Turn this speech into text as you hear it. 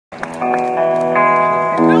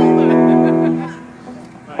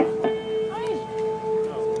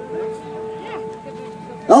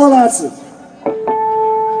Allerlaatste.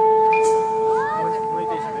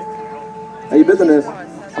 En je bent er net.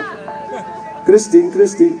 Christine.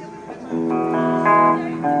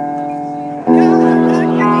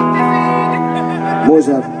 Mooi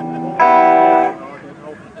zo.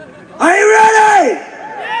 Are you ready?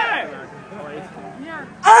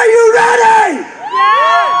 Are you ready?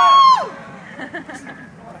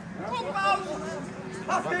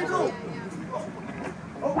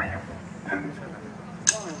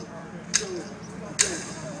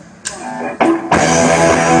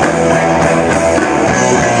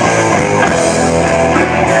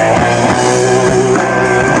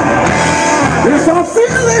 If I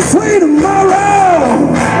feel this way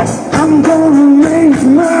tomorrow, I'm gonna make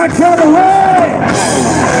my getaway.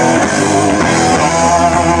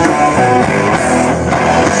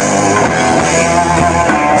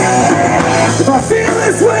 If I feel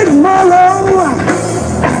this way tomorrow,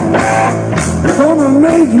 I'm gonna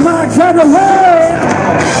make my getaway.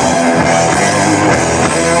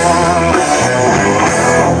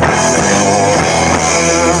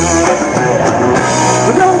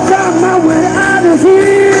 But don't find my way out of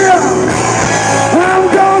here. I'm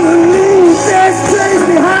gonna leave this place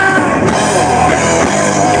behind.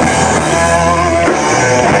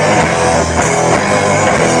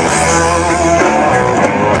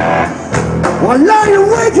 One lie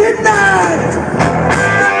awake at night,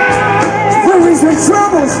 worries and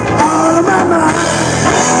troubles all in my mind.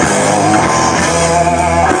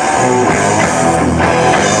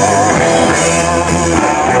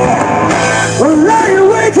 One lie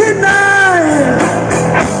awake at night,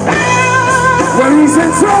 worries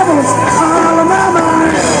and troubles all in my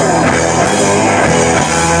mind.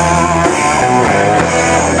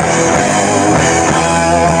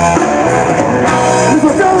 If I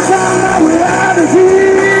don't find my way out of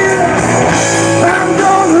here, I'm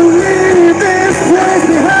gonna leave this place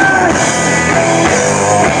behind.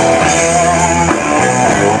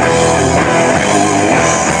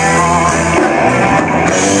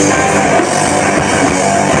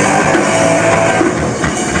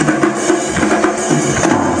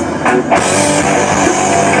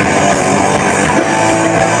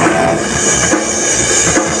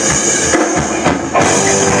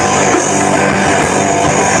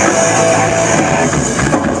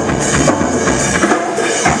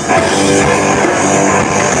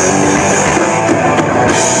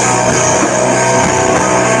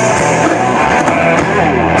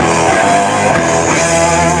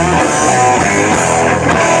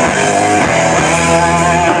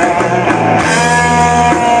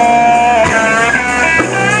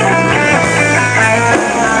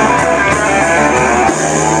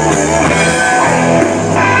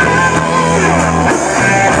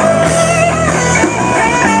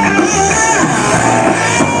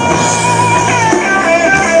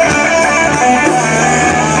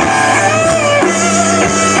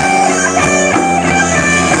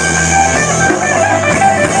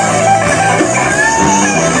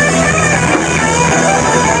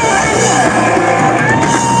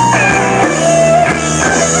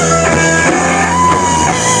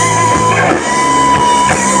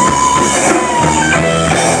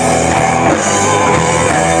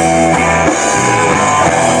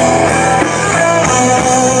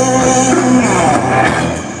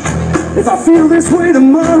 If I feel this way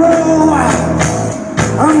tomorrow,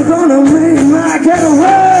 I'm gonna make my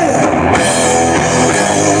getaway.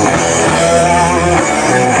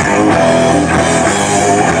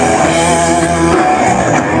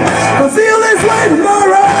 If I feel this way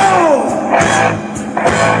tomorrow,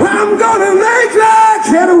 I'm gonna make my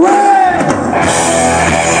getaway.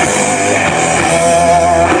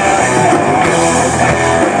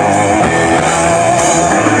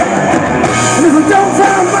 And if I don't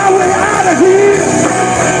find my way out of here,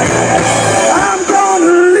 I'm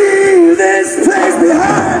gonna leave this place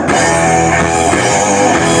behind.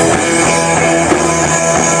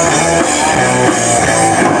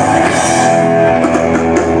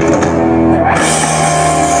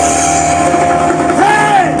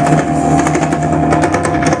 Hey!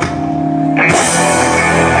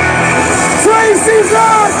 Traci's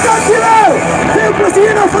on, tranquilo! Templos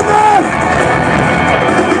llenos for that!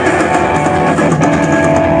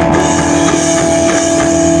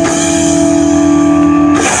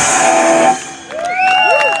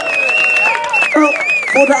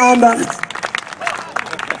 Voor de aandacht.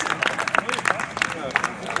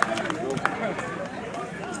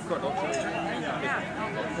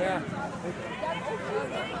 Ja.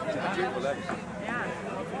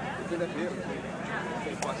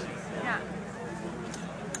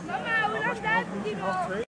 All three?